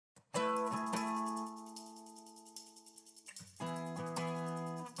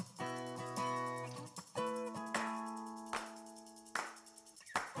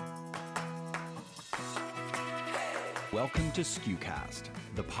Welcome to skucast,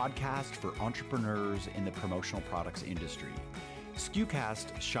 the podcast for entrepreneurs in the promotional products industry.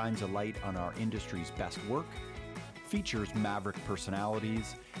 Skucast shines a light on our industry's best work, features maverick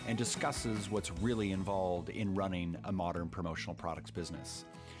personalities, and discusses what's really involved in running a modern promotional products business.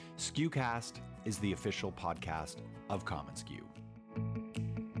 Skucast is the official podcast of commonsku.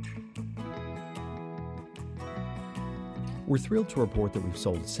 We're thrilled to report that we've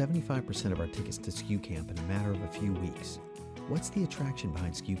sold 75% of our tickets to skucamp in a matter of a few weeks. What's the attraction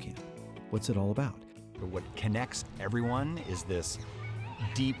behind skucamp? What's it all about? But what connects everyone is this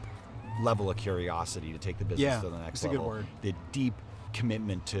deep level of curiosity to take the business to the next level. That's a good word. The deep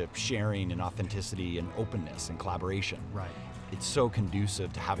commitment to sharing and authenticity and openness and collaboration. Right. It's so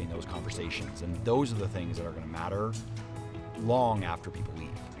conducive to having those conversations, and those are the things that are going to matter long after people leave.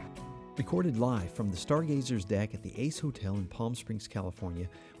 Recorded live from the Stargazer's deck at the Ace Hotel in Palm Springs, California,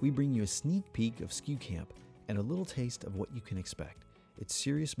 we bring you a sneak peek of skucamp and a little taste of what you can expect. It's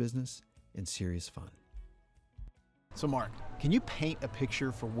serious business and serious fun. So Mark, can you paint a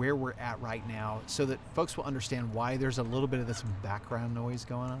picture for where we're at right now so that folks will understand why there's a little bit of this background noise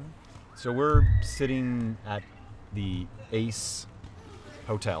going on? So we're sitting at the Ace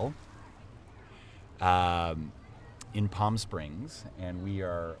Hotel in Palm Springs, and we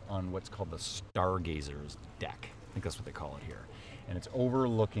are on what's called the Stargazer's deck. I think that's what they call it here. And it's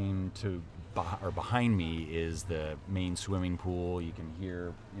overlooking to, or behind me is the main swimming pool. You can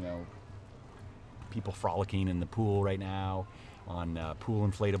hear, people frolicking in the pool right now on pool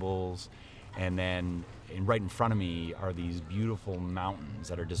inflatables. And then right in front of me are these beautiful mountains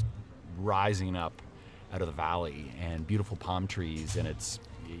that are just rising up out of the valley, and beautiful palm trees. And it's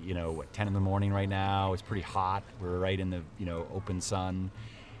 10 in the morning right now. It's pretty hot. We're right in the open sun,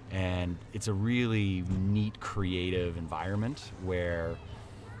 and it's a really neat, creative environment where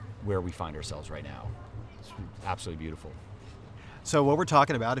we find ourselves right now. It's absolutely beautiful. So what we're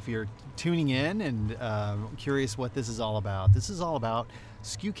talking about, if you're tuning in and curious what this is all about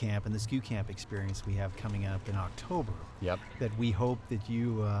skucamp and the skucamp experience we have coming up in October. Yep. That we hope that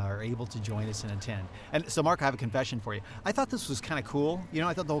you are able to join us and attend. And so Mark, I have a confession for you. I thought this was kind of cool.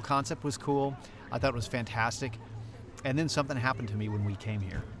 I thought the whole concept was cool. I thought it was fantastic. And then something happened to me when we came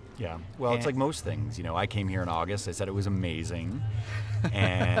here. Yeah. Well, it's like most things. I came here in August. I said it was amazing.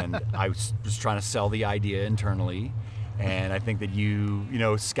 And I was trying to sell the idea internally. And I think that you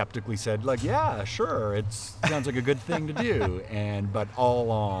skeptically said, yeah, sure, it sounds like a good thing to do. But all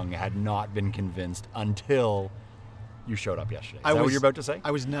along had not been convinced until you showed up yesterday. Is that what you're about to say?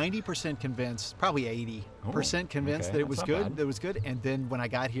 I was 90% convinced, probably 80% convinced that it was good. That it was good. And then when I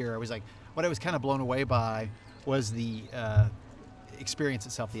got here, I was like, what I was kind of blown away by was the experience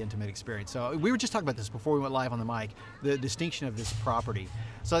itself, the intimate experience. So we were just talking about this before we went live on the mic, the distinction of this property.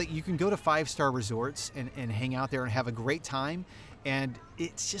 So you can go to 5-star resorts and hang out there and have a great time, and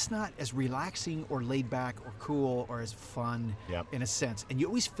it's just not as relaxing or laid back or cool or as fun in a sense. And you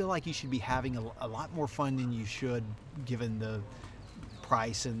always feel like you should be having a lot more fun than you should, given the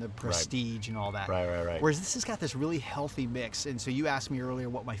price and the prestige and all that. Right. Whereas this has got this really healthy mix. And so you asked me earlier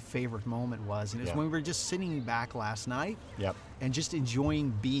what my favorite moment was, and it was when we were just sitting back last night and just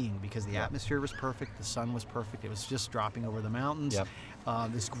enjoying being, because the atmosphere was perfect, the sun was perfect, it was just dropping over the mountains.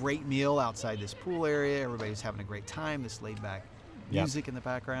 This great meal outside this pool area, everybody was having a great time, this laid back music in the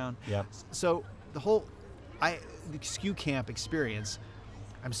background. So the skucamp experience,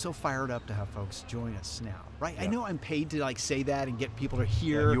 I'm so fired up to have folks join us now, right? I know I'm paid to say that and get people to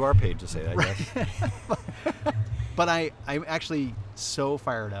hear. Yeah, you are paid to say that, yes. But I'm actually so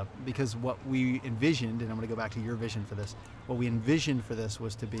fired up because what we envisioned, and I'm going to go back to your vision for this, what we envisioned for this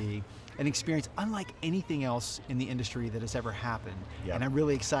was to be an experience unlike anything else in the industry that has ever happened. And I'm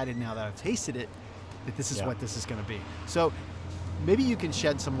really excited now that I've tasted it, that this is what this is going to be. So maybe you can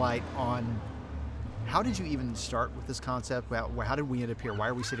shed some light on, how did you even start with this concept? How did we end up here? Why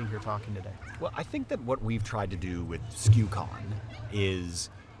are we sitting here talking today? Well, I think that what we've tried to do with SkuCon is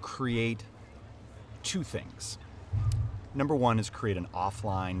create two things. Number one is create an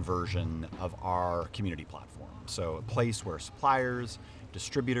offline version of our community platform. So a place where suppliers,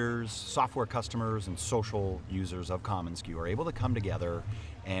 distributors, software customers, and social users of commonsku are able to come together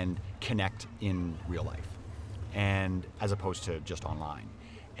and connect in real life, and as opposed to just online.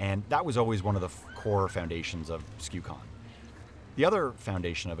 And that was always one of the core foundations of SkuCon. The other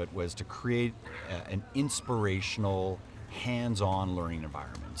foundation of it was to create an inspirational, hands-on learning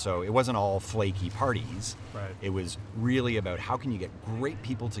environment. So it wasn't all flaky parties. Right. It was really about how can you get great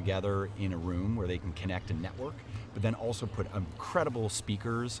people together in a room where they can connect and network, but then also put incredible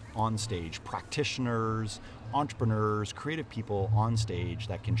speakers on stage, practitioners, entrepreneurs, creative people on stage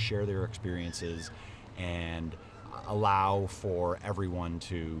that can share their experiences and allow for everyone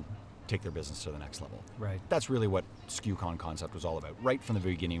to take their business to the next level. Right. That's really what SkuCon concept was all about, right from the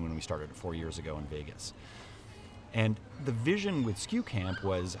beginning when we started it 4 years ago in Vegas. And the vision with SkuCamp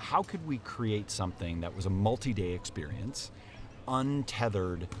was, how could we create something that was a multi-day experience,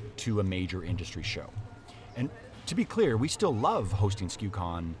 untethered to a major industry show? And to be clear, we still love hosting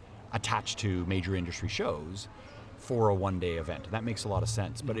SkuCon attached to major industry shows for a one-day event. That makes a lot of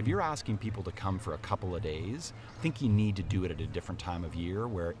sense. But if you're asking people to come for a couple of days, I think you need to do it at a different time of year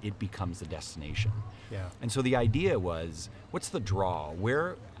where it becomes the destination. Yeah. And so the idea was, what's the draw?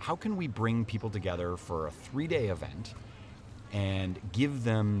 How can we bring people together for a 3-day event and give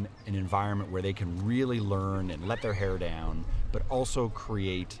them an environment where they can really learn and let their hair down, but also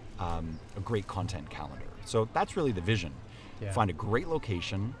create a great content calendar? So that's really the vision. Yeah. Find a great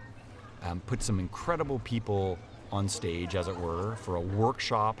location, put some incredible people on stage, as it were, for a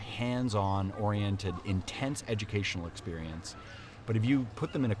workshop, hands-on oriented, intense educational experience. But if you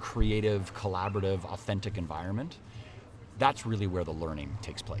put them in a creative, collaborative, authentic environment, that's really where the learning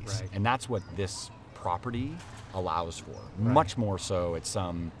takes place. Right. And that's what this property allows for. Right. Much more so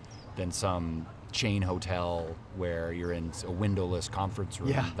than some chain hotel where you're in a windowless conference room.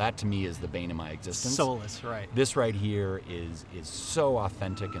 Yeah. That to me is the bane of my existence. Soulless, right. This right here is so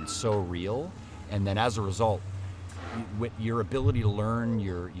authentic and so real. And then as a result, with your ability to learn,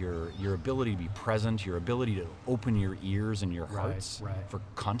 your ability to be present, your ability to open your ears and your hearts for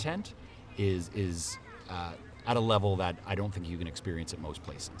content is at a level that I don't think you can experience at most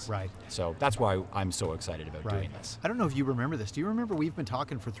places. Right. So that's why I'm so excited about doing this. I don't know if you remember this. Do you remember we've been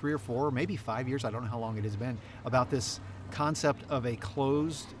talking for 3 or 4, maybe 5 years, I don't know how long it has been, about this concept of a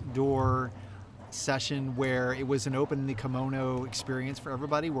closed door session where it was an open the kimono experience for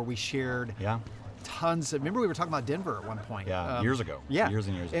everybody, where we shared tons of, remember we were talking about Denver at one point. Yeah, years ago. Yeah. Years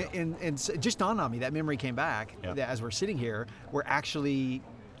and years ago. And so it just dawned on me, that memory came back, that as we're sitting here, we're actually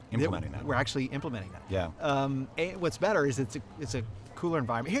implementing that. Yeah. And what's better is it's a cooler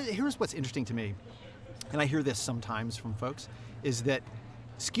environment. Here's what's interesting to me, and I hear this sometimes from folks, is that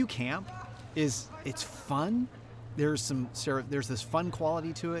SkuCamp it's fun. There's this fun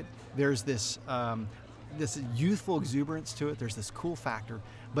quality to it. There's this youthful exuberance to it. There's this cool factor.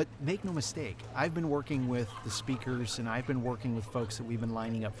 But make no mistake, I've been working with the speakers and I've been working with folks that we've been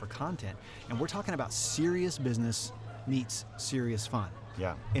lining up for content, and we're talking about serious business meets serious fun.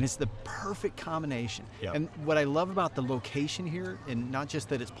 Yeah. And it's the perfect combination. Yeah. And what I love about the location here, and not just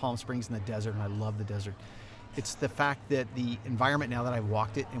that it's Palm Springs in the desert, and I love the desert, it's the fact that the environment, now that I've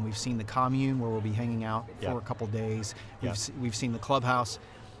walked it and we've seen the commune where we'll be hanging out for a couple days, we've seen the clubhouse,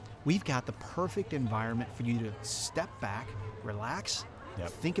 we've got the perfect environment for you to step back, relax,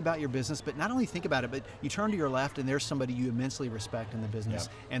 think about your business, but not only think about it, but you turn to your left and there's somebody you immensely respect in the business,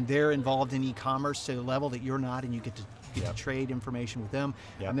 and they're involved in e-commerce to a level that you're not, and you get to trade information with them.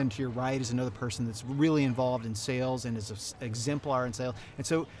 And then to your right is another person that's really involved in sales and is an exemplar in sales. And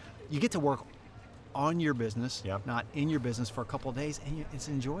so you get to work on your business, not in your business, for a couple of days, and it's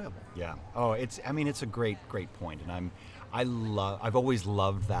enjoyable. Yeah. Oh, it's a great point, and I've always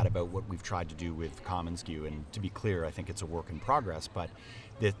loved that about what we've tried to do with commonsku. And to be clear, I think it's a work in progress, but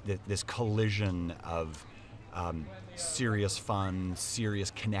this collision of serious fun,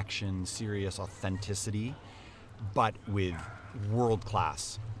 serious connection, serious authenticity, but with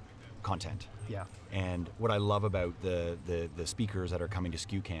world-class content. Yeah. And what I love about the speakers that are coming to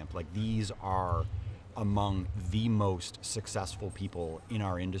SkuCamp, like, these are among the most successful people in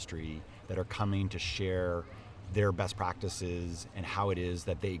our industry that are coming to share their best practices and how it is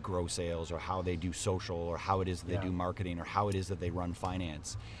that they grow sales, or how they do social, or how it is that they do marketing, or how it is that they run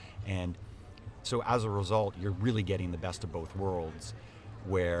finance. And so as a result, you're really getting the best of both worlds,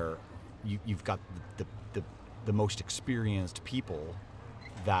 where you've got the most experienced people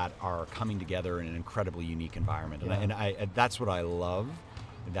that are coming together in an incredibly unique environment. And that's what I love,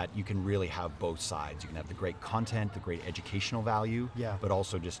 that you can really have both sides. You can have the great content, the great educational value, but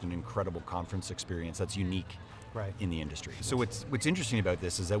also just an incredible conference experience that's unique in the industry. So what's interesting about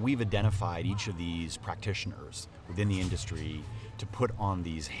this is that we've identified each of these practitioners within the industry to put on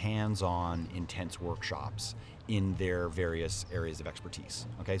these hands-on, intense workshops in their various areas of expertise.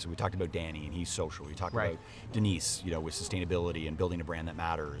 Okay, so we talked about Danny, and he's social. We talked about Denise, with sustainability and building a brand that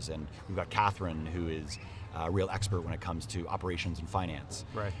matters. And we've got Catherine, who is a real expert when it comes to operations and finance.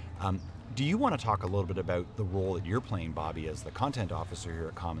 Right. Do you want to talk a little bit about the role that you're playing, Bobby, as the content officer here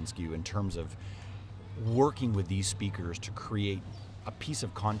at commonsku, in terms of working with these speakers to create a piece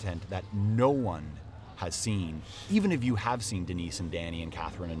of content that no one has seen, even if you have seen Denise and Danny and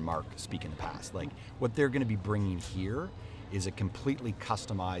Catherine and Mark speak in the past? Like, what they're going to be bringing here is a completely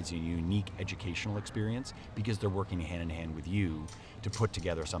customized and unique educational experience because they're working hand in hand with you to put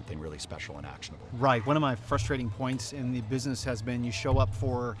together something really special and actionable. Right. One of my frustrating points in the business has been you show up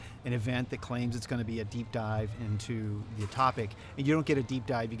for an event that claims it's going to be a deep dive into the topic, and you don't get a deep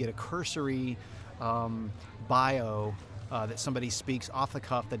dive. You get a cursory bio that somebody speaks off the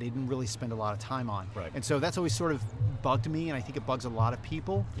cuff that they didn't really spend a lot of time on. Right. And so that's always sort of bugged me, and I think it bugs a lot of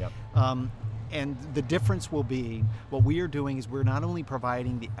people. Yep. And the difference will be, what we are doing is we're not only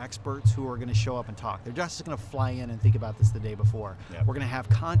providing the experts who are going to show up and talk. They're just going to fly in and think about this the day before. Yep. We're going to have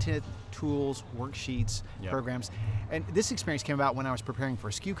content, tools, worksheets, Yep. programs. And this experience came about when I was preparing for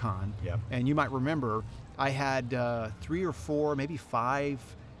SkuCon. Yep. And you might remember, I had 3 or 4, maybe 5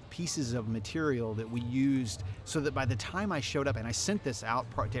 pieces of material that we used so that by the time I showed up, and I sent this out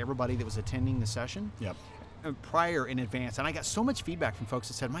to everybody that was attending the session, Yep. prior in advance, and I got so much feedback from folks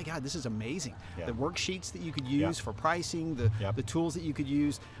that said, my God, this is amazing. Yeah. The worksheets that you could use Yep. for pricing, Yep. the tools that you could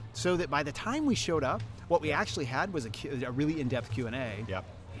use, so that by the time we showed up, what we actually had was a really in-depth Q&A. Yep.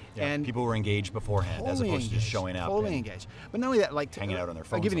 And people were engaged beforehand as opposed to just showing up. Totally and engaged. But not only that, like hanging out on their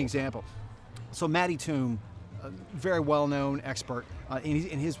I'll give you an phones all the example. So Matty Toom, a very well-known expert, and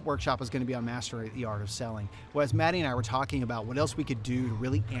his workshop is going to be on Mastering the Art of Selling. Well, as Matty and I were talking about what else we could do to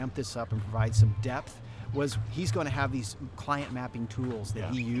really amp this up and provide some depth, was he's going to have these client mapping tools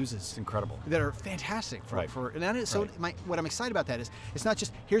that he uses. It's incredible. That are fantastic Right. and that is, so what I'm excited about that is it's not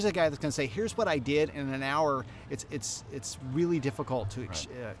just here's a guy that's going to say here's what I did in an hour. It's really difficult to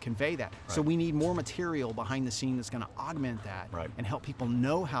convey that. So Right. we need more material behind the scene that's going to augment that Right. and help people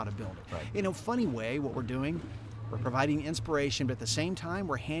know how to build it. Right. In a funny way, what we're doing, we're providing inspiration, but at the same time,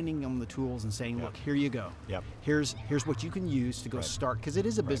 we're handing them the tools and saying, Yep. look, here you go. Yep. Here's what you can use to go Right. start, because it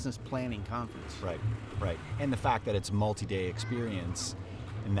is a business planning conference. Right. And the fact that it's a multi-day experience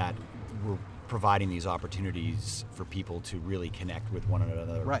and that we're providing these opportunities for people to really connect with one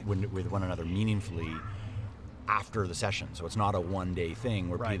another, Right. with one another meaningfully after the session. So it's not a one-day thing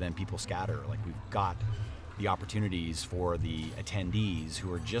where Right. then people scatter. Like, we've got the opportunities for the attendees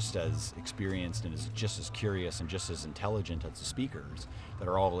who are just as experienced and just as curious and just as intelligent as the speakers that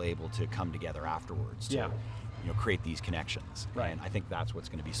are all able to come together afterwards to create these connections. Right. And I think that's what's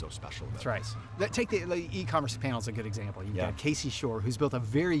going to be so special about That's right. this. Take the e-commerce panel is a good example. You've got Casey Shore, who's built a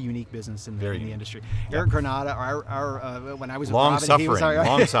very unique business in the industry. Eric Granada, our when I was at Robin, he was our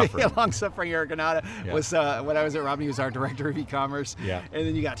long-suffering Eric Granada was when I was at Robin, he was our director of e-commerce. Yeah. And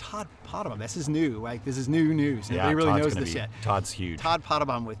then you got Todd Potabom. This is new. Like, this is new news. Yeah, Nobody really Todd's knows gonna this be- yet. Todd's huge. Todd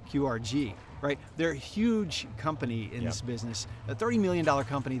Potabom with QRG. Right, they're a huge company in this business, a $30 million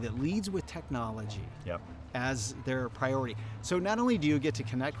company that leads with technology as their priority. So not only do you get to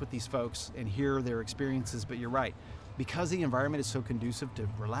connect with these folks and hear their experiences, but you're right, because the environment is so conducive to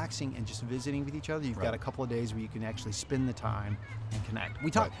relaxing and just visiting with each other, you've got a couple of days where you can actually spend the time and connect.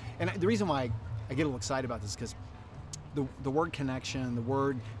 We talk, and the reason why I get a little excited about this is because the word connection, the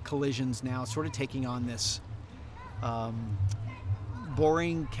word collisions now sort of taking on this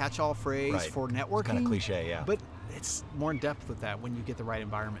boring catch-all phrase for networking. Kind of cliche, But it's more in depth with that when you get the right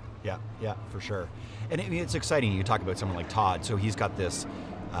environment. Yeah, for sure. And it's exciting. You talk about someone like Todd. So he's got this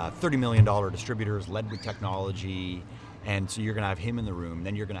 $30 million distributors led with technology. And so you're going to have him in the room.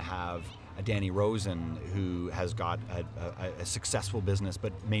 Then you're going to have a Danny Rosen who has got a successful business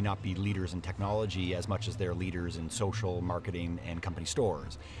but may not be leaders in technology as much as they're leaders in social marketing and company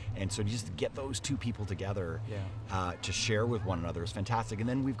stores. And so just to get those two people together to share with one another is fantastic. And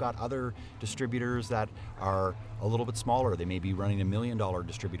then we've got other distributors that are a little bit smaller. They may be running $1 million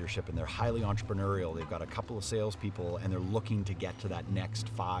distributorship and they're highly entrepreneurial. They've got a couple of salespeople and they're looking to get to that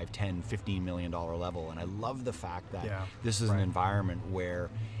next $5, $10, $15 million level. And I love the fact that this is an environment where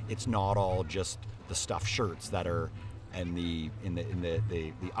it's not all just the stuffed shirts that are in the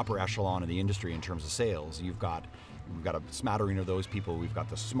upper echelon of the industry in terms of sales. We've got a smattering of those people. We've got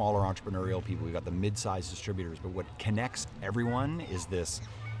the smaller entrepreneurial people. We've got the mid-sized distributors. But what connects everyone is this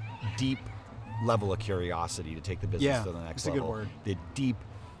deep level of curiosity to take the business to the next level. That's a good word. The deep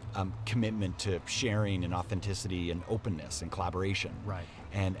commitment to sharing and authenticity and openness and collaboration. Right.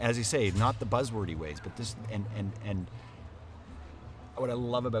 And as you say, not the buzzwordy ways, but this and what I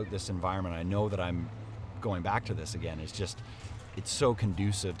love about this environment, I know that I'm going back to this again, is just it's so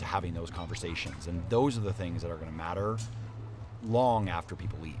conducive to having those conversations. And those are the things that are going to matter long after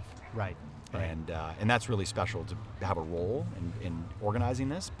people leave. Right. And that's really special to have a role in organizing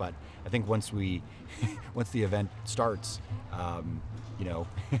this. But I think once the event starts,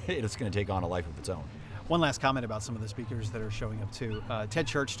 it's going to take on a life of its own. One last comment about some of the speakers that are showing up too. Ted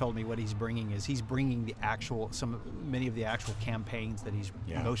Church told me what he's bringing many of the actual campaigns that he's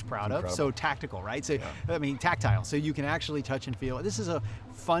most proud of. So tactical, right? So I mean tactile. So you can actually touch and feel. This is a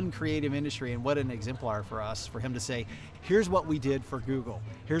fun, creative industry, and what an exemplar for him to say, here's what we did for Google.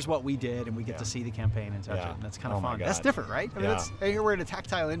 Here's what we did, and we get to see the campaign and touch it. And that's kind of fun. That's different, right? I mean, we're in a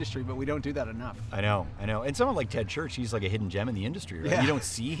tactile industry, but we don't do that enough. I know. And someone like Ted Church, he's like a hidden gem in the industry, right? You don't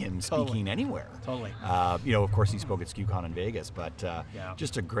see him speaking anywhere. Totally. Of course, he spoke at SkuCon in Vegas, but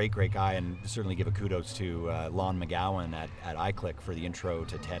just a great guy, and certainly give a kudos to Lon McGowan at iClick for the intro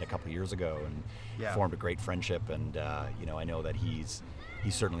to TED a couple of years ago, and formed a great friendship. And I know that he's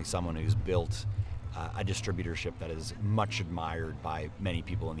certainly someone who's built a distributorship that is much admired by many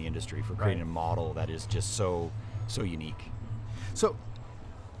people in the industry for creating a model that is just so unique. So,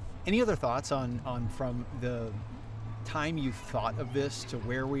 any other thoughts on from the time you thought of this to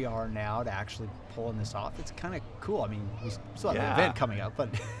where we are now to actually pulling this off? It's kind of cool. I mean, we still have an event coming up, but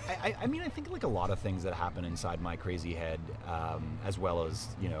I mean, I think like a lot of things that happen inside my crazy head, as well as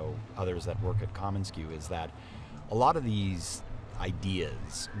others that work at commonsku, is that a lot of these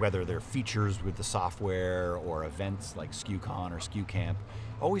ideas, whether they're features with the software or events like SkuCon or SkuCamp,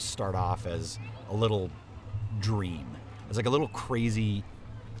 always start off as a little dream, as like a little crazy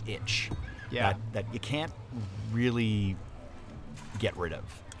itch that you can't really get rid of.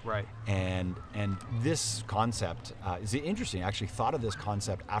 Right. And this concept is interesting. I actually thought of this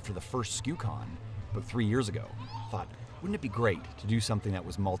concept after the first SkuCon about 3 years ago. Thought, wouldn't it be great to do something that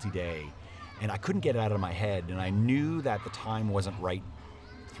was multi-day? And I couldn't get it out of my head, and I knew that the time wasn't right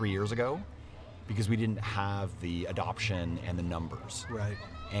 3 years ago because we didn't have the adoption and the numbers. Right.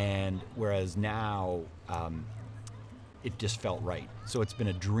 And whereas now, it just felt right. So it's been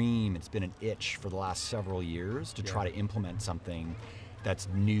a dream, it's been an itch for the last several years to try to implement something that's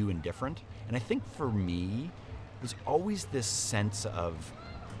new and different. And I think for me, there's always this sense of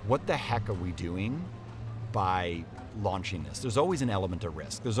what the heck are we doing by launching this? There's always an element of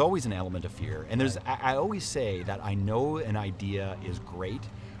risk. There's always an element of fear. And I always say that I know an idea is great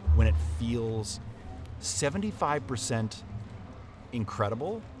when it feels 75%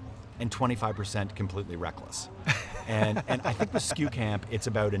 incredible and 25% completely reckless. And I think with SkuCamp, it's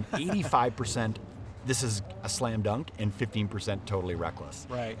about an 85% this is a slam dunk and 15% totally reckless.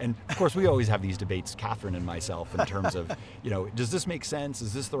 Right. And of course, we always have these debates, Catherine and myself, in terms of, does this make sense?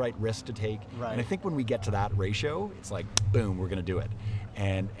 Is this the right risk to take? Right. And I think when we get to that ratio, it's like, boom, we're going to do it.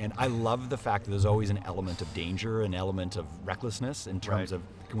 And I love the fact that there's always an element of danger, an element of recklessness in terms of,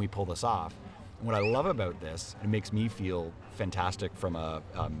 can we pull this off? And what I love about this, it makes me feel fantastic from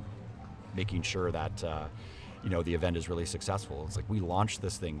making sure that the event is really successful. It's like we launched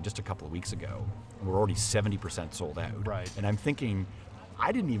this thing just a couple of weeks ago, and we're already 70% sold out. Right. And I'm thinking,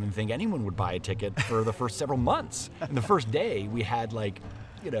 I didn't even think anyone would buy a ticket for the first several months. And the first day, we had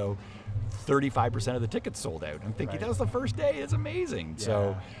 35% of the tickets sold out. I'm thinking, that was the first day. It's amazing.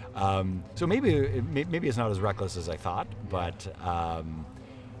 Yeah. So maybe it's not as reckless as I thought, but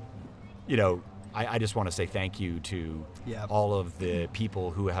I just want to say thank you to all of the people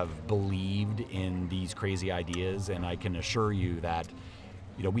who have believed in these crazy ideas, and I can assure you that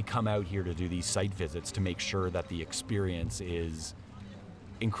we come out here to do these site visits to make sure that the experience is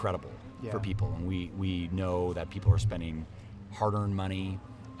incredible for people, and we know that people are spending hard-earned money.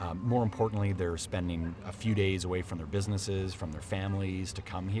 More importantly, they're spending a few days away from their businesses, from their families to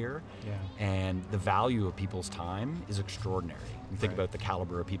come here. Yeah. And the value of people's time is extraordinary. You think about the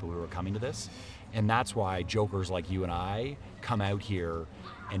caliber of people who are coming to this. And that's why jokers like you and I come out here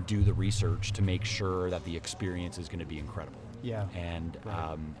and do the research to make sure that the experience is going to be incredible. Yeah. And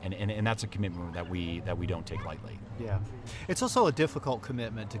and that's a commitment that we don't take lightly. Yeah. It's also a difficult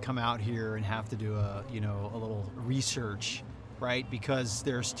commitment to come out here and have to do a little research, right? Because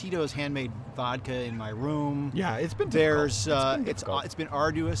there's Tito's handmade vodka in my room. Yeah, it's been difficult. difficult. It's been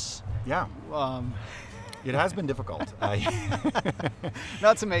arduous. Yeah. It has been difficult.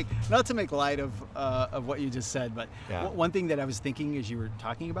 Not to make light of what you just said, but one thing that I was thinking as you were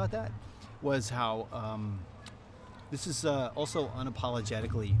talking about that was how this is also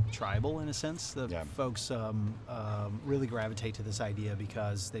unapologetically tribal in a sense. Folks really gravitate to this idea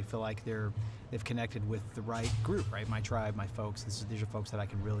because they feel like they've connected with the right group, right? My tribe, my folks. These are folks that I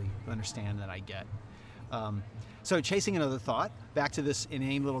can really understand, that I get. So chasing another thought, back to this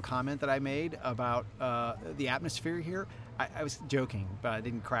inane little comment that I made about the atmosphere here. I was joking, but I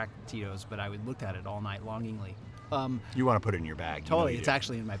didn't crack Tito's, but I looked at it all night longingly. You want to put it in your bag. Totally, it's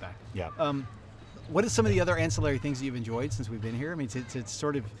actually in my bag. Yeah. What are some of the other ancillary things that you've enjoyed since we've been here? I mean, to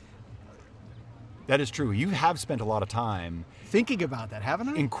sort of That is true. You have spent a lot of time thinking about that, haven't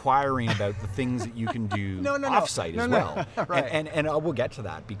I? Inquiring about the things that you can do off-site as well. Right. And we'll get to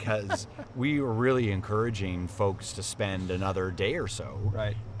that, because we are really encouraging folks to spend another day or so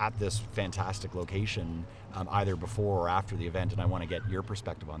at this fantastic location, either before or after the event, and I want to get your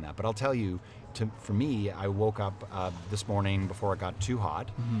perspective on that. But I'll tell you, for me, I woke up this morning before it got too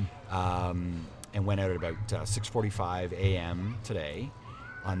hot, and went out at about 6:45 a.m. today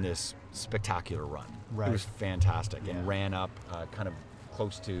on this spectacular run. It was fantastic, and ran up kind of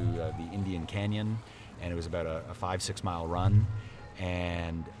close to the Indian Canyon, and it was about a 5-6 mile run,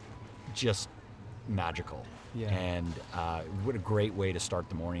 and just magical. And what a great way to start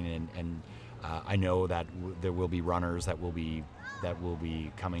the morning. And I know that there will be runners that will be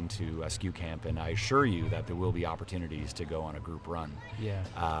coming to skucamp, and I assure you that there will be opportunities to go on a group run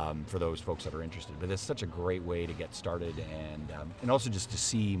for those folks that are interested. But it's such a great way to get started, and also just to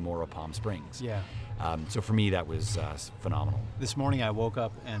see more of Palm Springs. So for me, that was phenomenal. This morning I woke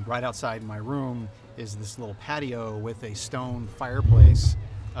up, and right outside my room is this little patio with a stone fireplace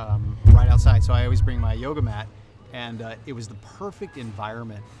right outside. So I always bring my yoga mat, and it was the perfect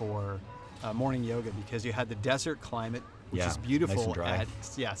environment for morning yoga, because you had the desert climate, which is beautiful, nice and dry.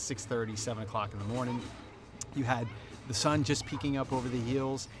 at 6:30, 7 o'clock in the morning. You had the sun just peeking up over the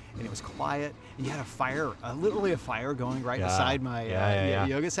hills, and it was quiet, and you had a fire, literally a fire going right beside my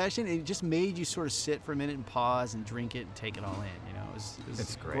yoga session. It just made you sort of sit for a minute and pause and drink it and take it all in. You know, it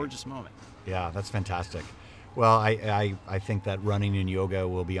was a gorgeous moment. Yeah, that's fantastic. Well, I think that running and yoga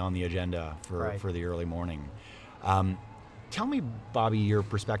will be on the agenda for the early morning. Tell me, Bobby, your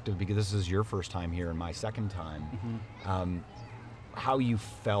perspective, because this is your first time here and my second time, how you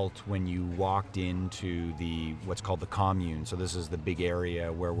felt when you walked into what's called the commune. So this is the big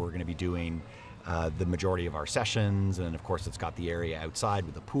area where we're going to be doing the majority of our sessions, and of course it's got the area outside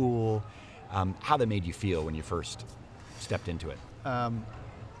with the pool. How that made you feel when you first stepped into it?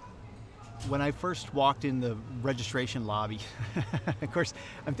 When I first walked in the registration lobby, of course,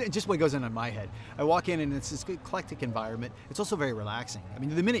 just what goes on in my head. I walk in, and it's this eclectic environment. It's also very relaxing. I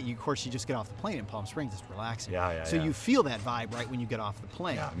mean, the minute you just get off the plane in Palm Springs, it's relaxing. So you feel that vibe right when you get off the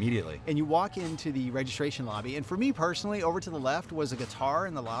plane. Yeah, immediately. And you walk into the registration lobby, and for me personally, over to the left was a guitar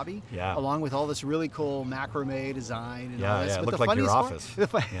in the lobby, along with all this really cool macrame design and all this. It looked like your office.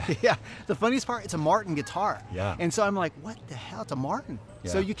 The funniest part, it's a Martin guitar. Yeah. And so I'm like, what the hell? It's a Martin.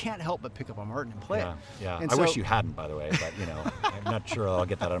 So you can't help but pick up a Martin and play it. And I wish you hadn't, by the way, but I'm not sure I'll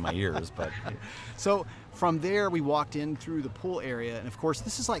get that out of my ears. But so from there, we walked in through the pool area, and of course,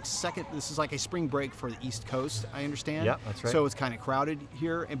 this is like a spring break for the East Coast, I understand. Yeah, that's right. So it's kind of crowded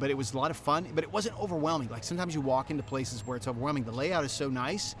here, but it was a lot of fun. But it wasn't overwhelming. Like sometimes you walk into places where it's overwhelming. The layout is so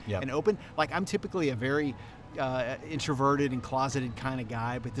nice and open. Like I'm typically a very introverted and closeted kind of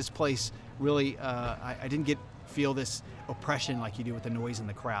guy, but this place really, I didn't feel this oppression like you do with the noise in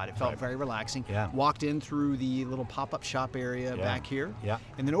the crowd. It felt very relaxing. Walked in through the little pop-up shop area back here,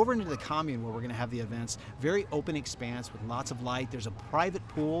 and then over into the commune where we're going to have the events. Very open expanse with lots of light. There's a private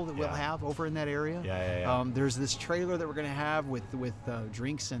pool that we'll have over in that area. There's this trailer that we're going to have with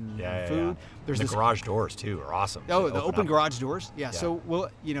drinks and food. There's the garage doors too are awesome. Oh, the open garage doors. So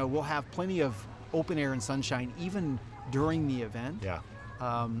we'll have plenty of open air and sunshine even during the event.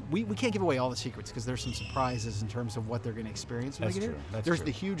 We can't give away all the secrets because there's some surprises in terms of what they're going to experience when they get here. There's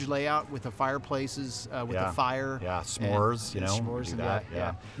the huge layout with the fireplaces, with the fire. S'mores, and s'mores,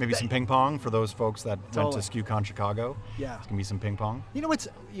 and maybe some ping pong for those folks that went to SkuCon Chicago. There's going to be some ping pong. You know what's...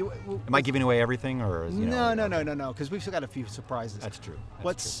 Am I giving away everything, or is, No, because we've still got a few surprises. That's true.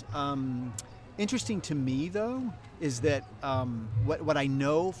 What's interesting to me, though, is that what I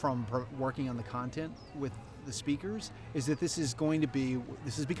know from working on the content with the speakers is that this is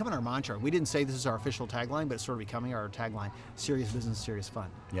becoming our mantra. We didn't say this is our official tagline, but it's sort of becoming our tagline: serious business, serious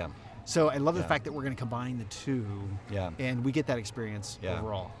fun. So I love the fact that we're going to combine the two, and we get that experience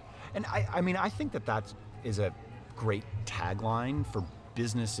overall. And I think that is a great tagline for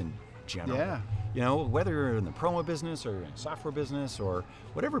business in general. Whether you're in the promo business or in software business or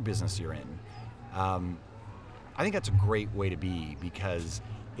whatever business you're in, I think that's a great way to be, because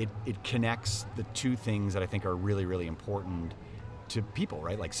it connects the two things that I think are really, really important to people,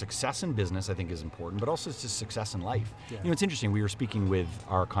 right? Like success in business, I think, is important, but also just success in life. It's interesting. We were speaking with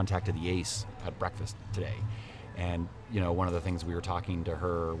our contact at the ACE at breakfast today, and one of the things we were talking to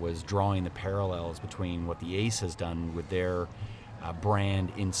her was drawing the parallels between what the ACE has done with their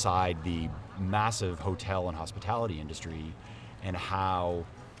brand inside the massive hotel and hospitality industry, and how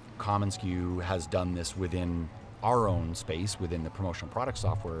commonsku has done this within our own space within the promotional product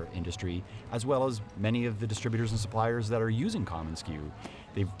software industry, as well as many of the distributors and suppliers that are using commonsku.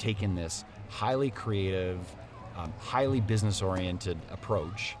 They've taken this highly creative, highly business-oriented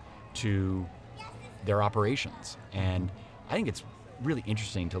approach to their operations. And I think it's really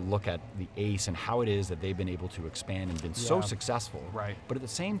interesting to look at the ACE and how it is that they've been able to expand and been so successful, right, but at the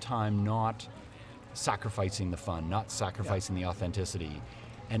same time not sacrificing the fun, not sacrificing the authenticity.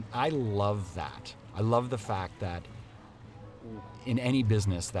 And I love that. I love the fact that in any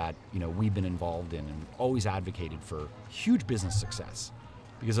business that we've been involved in and always advocated for huge business success,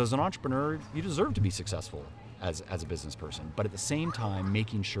 because as an entrepreneur, you deserve to be successful as a business person, but at the same time,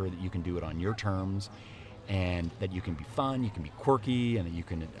 making sure that you can do it on your terms and that you can be fun, you can be quirky, and that you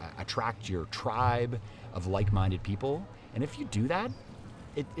can attract your tribe of like-minded people. And if you do that,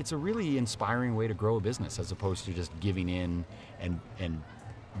 it's a really inspiring way to grow a business as opposed to just giving in and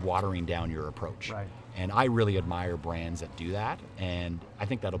watering down your approach. Right. And I really admire brands that do that, and I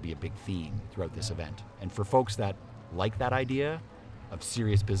think that'll be a big theme throughout this event. And for folks that like that idea of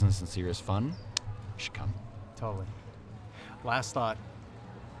serious business and serious fun, you should come. Totally. Last thought.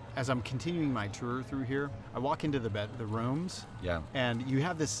 As I'm continuing my tour through here, I walk into the rooms, and you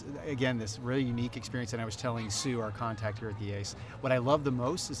have this really unique experience. And I was telling Sue, our contact here at the ACE, what I love the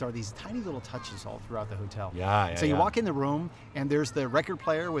most are these tiny little touches all throughout the hotel. So you walk in the room, and there's the record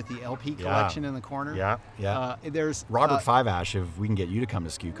player with the LP collection in the corner. There's Robert Fiveash. If we can get you to come to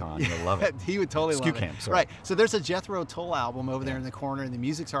SkuCon, you'll love it. He would totally love it. SkuCamp, sorry. Right. So there's a Jethro Tull album over there in the corner, and the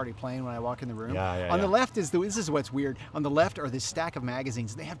music's already playing when I walk in the room. On the left this is what's weird. On the left are this stack of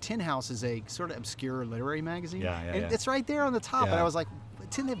magazines. They have Tin House is a sort of obscure literary magazine. And it's right there on the top. And I was like,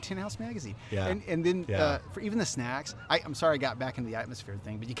 they have Tin House magazine. And then for even the snacks, I'm sorry I got back into the atmosphere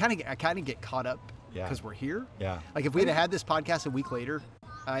thing, but I kind of get caught up because we're here. Like if we'd have had this podcast a week later,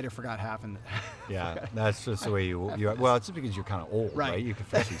 I'd have forgot half. That's just the way you well, it's because you're kind of old, right? You can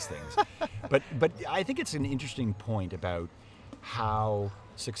forget these things. But I think it's an interesting point about how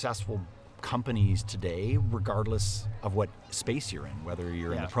successful companies today, regardless of what space you're in, whether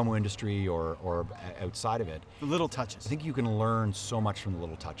you're in the promo industry or outside of it. The little touches. I think you can learn so much from the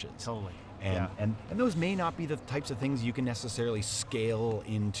little touches. Totally. And those may not be the types of things you can necessarily scale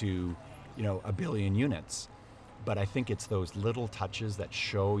into, 1 billion units. But I think it's those little touches that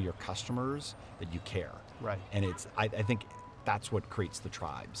show your customers that you care. Right. And I think that's what creates the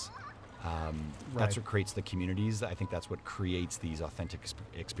tribes. That's what creates the communities. I think that's what creates these authentic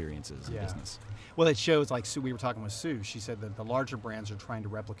experiences in business. Well, it shows, like Sue, we were talking with Sue, she said that the larger brands are trying to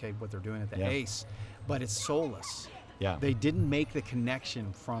replicate what they're doing at the ACE, but it's soulless. They didn't make the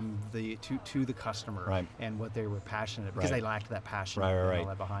connection from to the customer and what they were passionate about, because they lacked that passion and all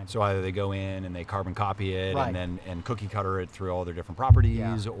that behind it. So either they go in and they carbon copy it and cookie cutter it through all their different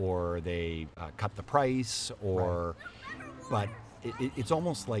properties, or they cut the price, but it's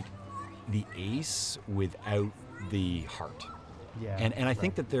almost like the ACE without the heart. And I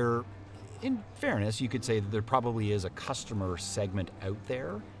think that there, in fairness, you could say that there probably is a customer segment out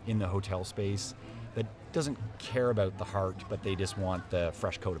there in the hotel space that doesn't care about the heart, but they just want the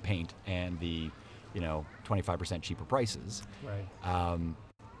fresh coat of paint and the 25% cheaper prices.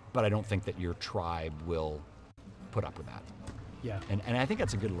 But I don't think that your tribe will put up with that. And I think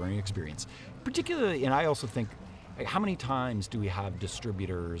that's a good learning experience. Particularly, and I also think, how many times do we have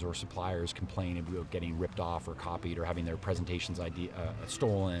distributors or suppliers complain about getting ripped off or copied, or having their presentations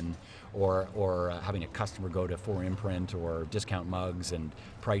stolen, or having a customer go to 4imprint or Discount Mugs and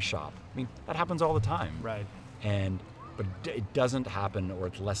price shop? I mean, that happens all the time. But it doesn't happen, or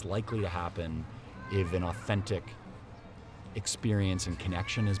it's less likely to happen, if an authentic experience and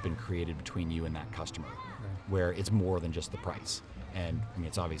connection has been created between you and that customer, where it's more than just the price. And I mean,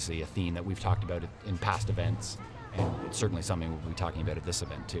 it's obviously a theme that we've talked about in past events. And it's certainly something we'll be talking about at this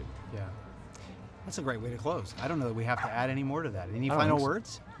event too. That's a great way to close. I don't know that we have to add any more to that. Any final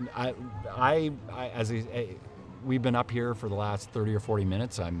words? We've been up here for the last 30 or 40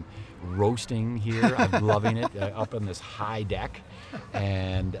 minutes. I'm roasting here. I'm loving it, up on this high deck.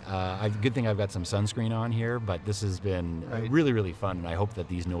 And good thing I've got some sunscreen on here, but this has been really, really fun. And I hope that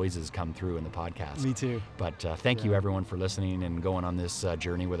these noises come through in the podcast. Me too. But thank you everyone for listening and going on this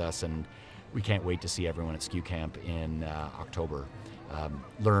journey with us. And we can't wait to see everyone at SkuCamp in October.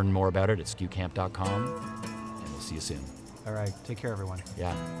 Learn more about it at skucamp.com, and we'll see you soon. All right. Take care, everyone.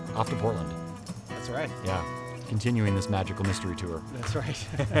 Off to Portland. That's right. Continuing this magical mystery tour. That's right.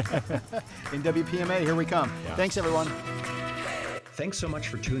 In WPMA, here we come. Thanks, everyone. Thanks so much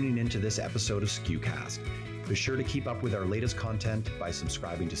for tuning into this episode of SkuCast. Be sure to keep up with our latest content by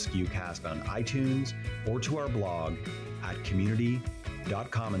subscribing to SkuCast on iTunes or to our blog at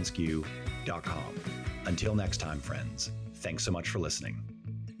community.commonsku.com. Until next time, friends, thanks so much for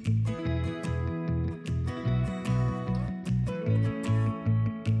listening.